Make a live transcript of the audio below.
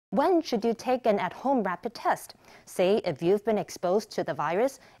When should you take an at-home rapid test? Say if you've been exposed to the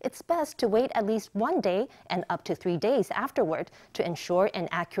virus, it's best to wait at least 1 day and up to 3 days afterward to ensure an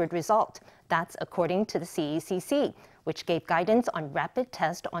accurate result. That's according to the CECC, which gave guidance on rapid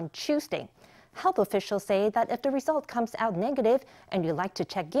test on Tuesday. Health officials say that if the result comes out negative and you'd like to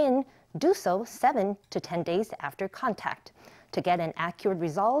check in, do so 7 to 10 days after contact. To get an accurate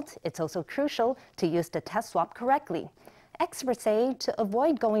result, it's also crucial to use the test swab correctly. Experts say to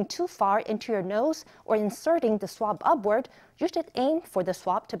avoid going too far into your nose or inserting the swab upward, you should aim for the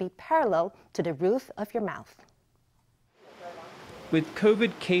swab to be parallel to the roof of your mouth. With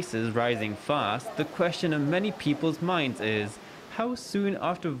COVID cases rising fast, the question on many people's minds is, how soon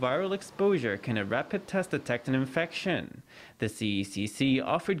after viral exposure can a rapid test detect an infection? The CECC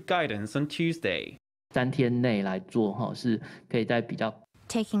offered guidance on Tuesday. 3天内来做是可以在比较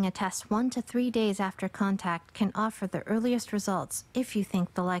Taking a test 1 to 3 days after contact can offer the earliest results if you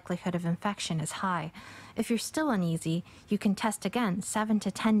think the likelihood of infection is high. If you're still uneasy, you can test again 7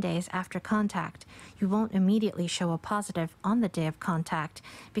 to 10 days after contact. You won't immediately show a positive on the day of contact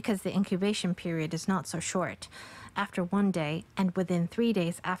because the incubation period is not so short. After 1 day and within 3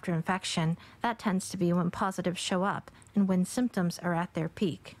 days after infection, that tends to be when positives show up and when symptoms are at their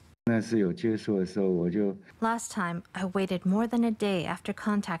peak. Last time, I waited more than a day after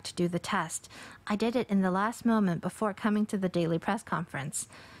contact to do the test. I did it in the last moment before coming to the daily press conference.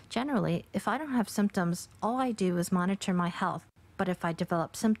 Generally, if I don't have symptoms, all I do is monitor my health. But if I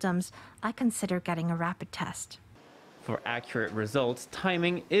develop symptoms, I consider getting a rapid test. For accurate results,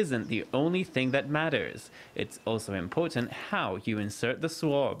 timing isn't the only thing that matters. It's also important how you insert the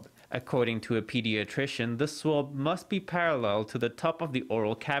swab. According to a pediatrician, the swab must be parallel to the top of the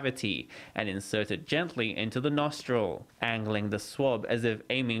oral cavity and inserted gently into the nostril. Angling the swab as if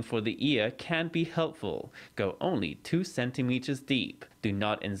aiming for the ear can be helpful. Go only 2 centimeters deep. Do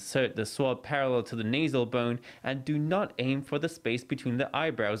not insert the swab parallel to the nasal bone and do not aim for the space between the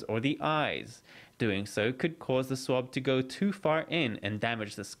eyebrows or the eyes. Doing so could cause the swab to go too far in and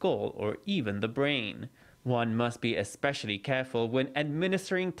damage the skull or even the brain. One must be especially careful when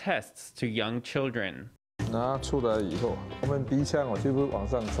administering tests to young children.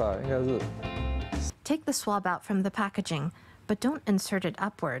 Take the swab out from the packaging, but don't insert it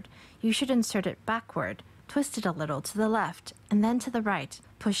upward. You should insert it backward, twist it a little to the left and then to the right,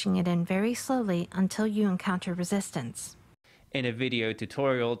 pushing it in very slowly until you encounter resistance. In a video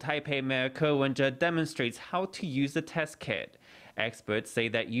tutorial, Taipei Mayor Ko Wen-je demonstrates how to use the test kit. Experts say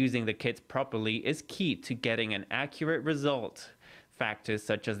that using the kits properly is key to getting an accurate result. Factors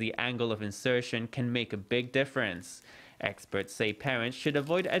such as the angle of insertion can make a big difference. Experts say parents should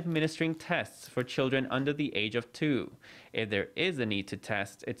avoid administering tests for children under the age of 2. If there is a need to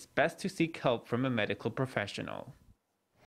test, it's best to seek help from a medical professional.